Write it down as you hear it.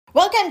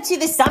Welcome to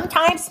the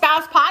Sometimes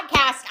Spouse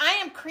Podcast.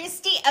 I am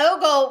Christy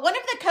O, one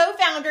of the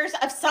co-founders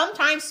of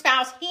Sometimes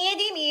Spouse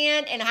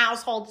Handyman and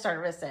Household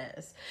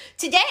Services.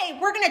 Today,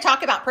 we're going to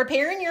talk about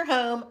preparing your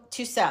home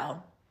to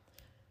sell.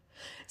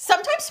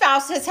 Sometimes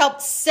Spouse has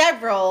helped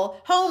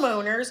several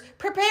homeowners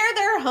prepare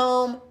their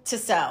home to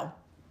sell.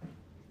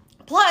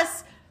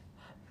 Plus,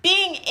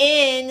 being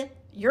in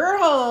your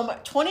home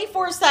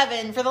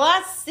 24/7 for the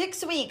last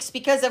 6 weeks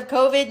because of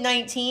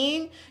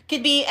COVID-19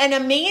 could be an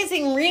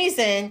amazing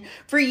reason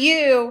for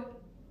you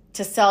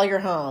to sell your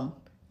home.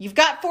 You've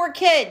got 4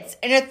 kids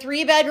in a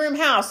 3-bedroom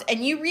house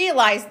and you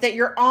realize that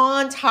you're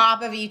on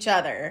top of each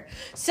other.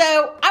 So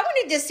I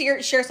wanted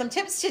to share some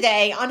tips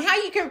today on how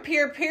you can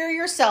prepare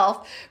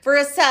yourself for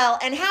a sell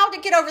and how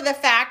to get over the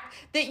fact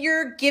that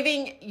you're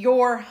giving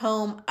your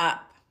home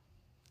up.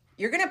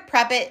 You're going to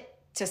prep it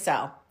to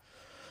sell.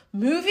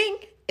 Moving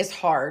is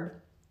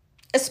hard,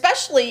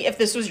 especially if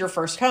this was your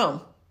first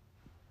home.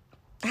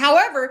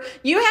 However,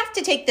 you have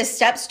to take the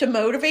steps to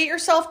motivate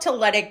yourself to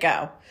let it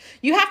go.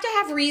 You have to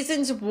have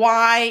reasons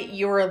why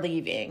you're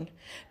leaving.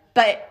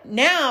 But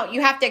now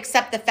you have to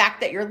accept the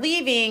fact that you're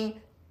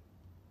leaving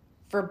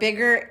for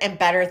bigger and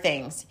better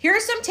things. Here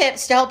are some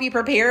tips to help you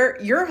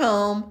prepare your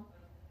home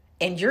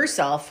and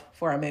yourself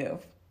for a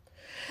move.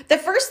 The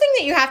first thing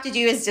that you have to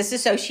do is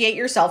disassociate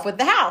yourself with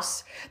the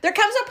house. There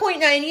comes a point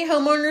in any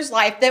homeowner's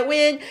life that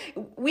when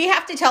we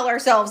have to tell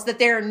ourselves that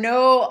they're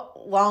no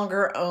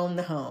longer own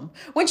the home.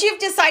 Once you've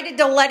decided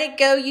to let it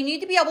go, you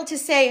need to be able to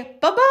say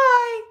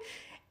bye-bye.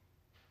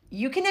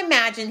 You can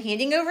imagine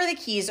handing over the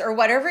keys or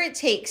whatever it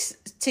takes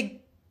to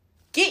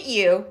get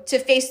you to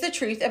face the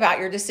truth about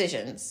your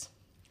decisions.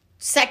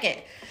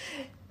 Second,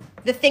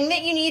 the thing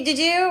that you need to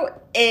do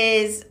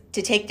is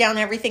to take down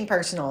everything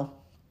personal.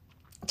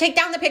 Take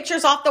down the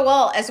pictures off the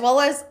wall as well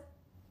as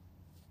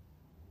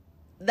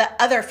the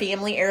other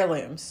family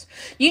heirlooms.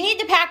 You need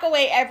to pack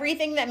away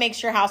everything that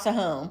makes your house a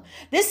home.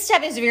 This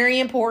step is very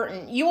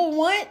important. You will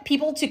want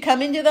people to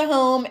come into the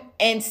home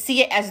and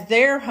see it as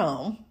their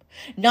home,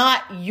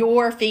 not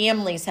your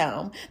family's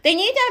home. They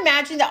need to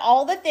imagine that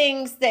all the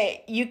things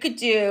that you could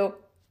do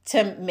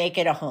to make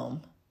it a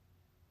home,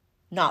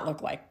 not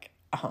look like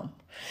a home.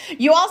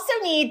 You also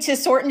need to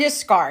sort and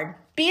discard.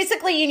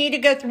 Basically, you need to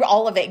go through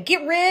all of it.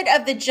 Get rid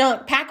of the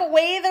junk. Pack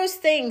away those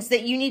things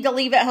that you need to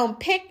leave at home.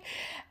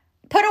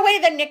 Put away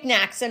the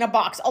knickknacks in a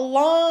box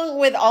along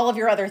with all of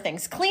your other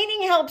things.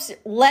 Cleaning helps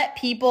let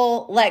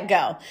people let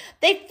go.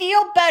 They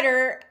feel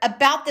better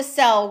about the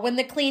sell when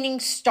the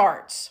cleaning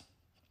starts.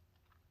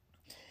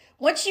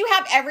 Once you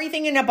have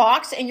everything in a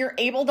box and you're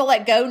able to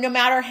let go, no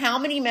matter how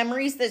many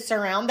memories that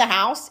surround the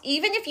house,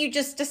 even if you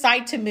just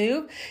decide to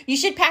move, you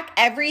should pack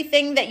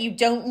everything that you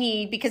don't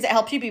need because it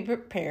helps you be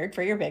prepared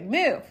for your big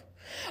move.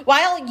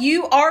 While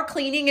you are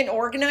cleaning and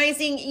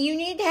organizing, you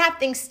need to have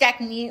things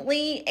stacked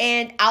neatly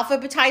and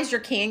alphabetize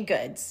your canned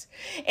goods.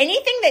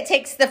 Anything that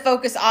takes the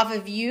focus off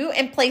of you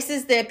and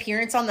places the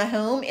appearance on the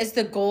home is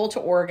the goal to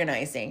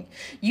organizing.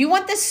 You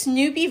want the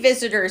snoopy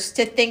visitors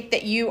to think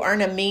that you are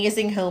an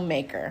amazing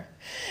homemaker.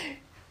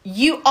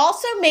 You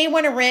also may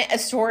want to rent a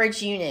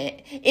storage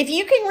unit. If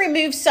you can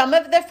remove some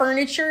of the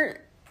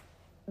furniture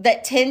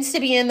that tends to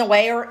be in the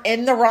way or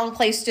in the wrong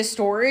place to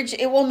storage,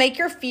 it will make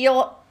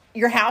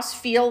your house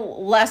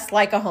feel less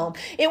like a home.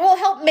 It will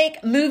help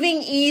make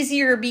moving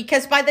easier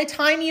because by the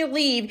time you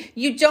leave,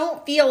 you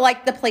don't feel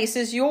like the place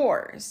is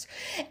yours.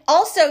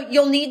 Also,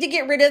 you'll need to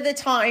get rid of the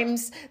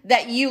times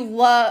that you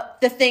love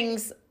the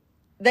things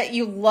that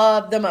you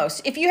love the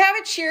most. If you have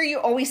a chair you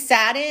always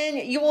sat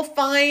in, you will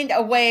find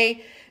a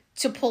way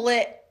to pull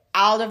it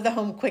out of the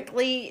home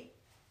quickly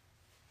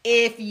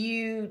if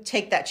you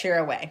take that chair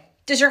away.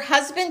 Does your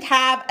husband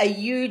have a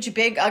huge,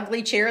 big,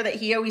 ugly chair that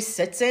he always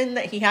sits in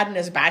that he had in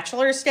his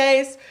bachelor's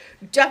days?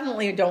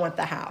 Definitely don't want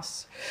the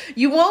house.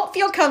 You won't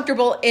feel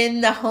comfortable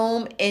in the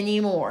home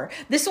anymore.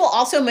 This will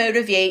also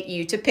motivate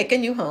you to pick a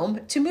new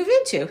home to move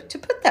into, to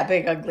put that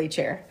big, ugly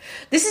chair.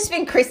 This has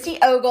been Christy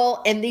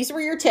O, and these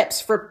were your tips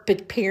for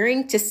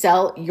preparing to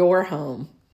sell your home.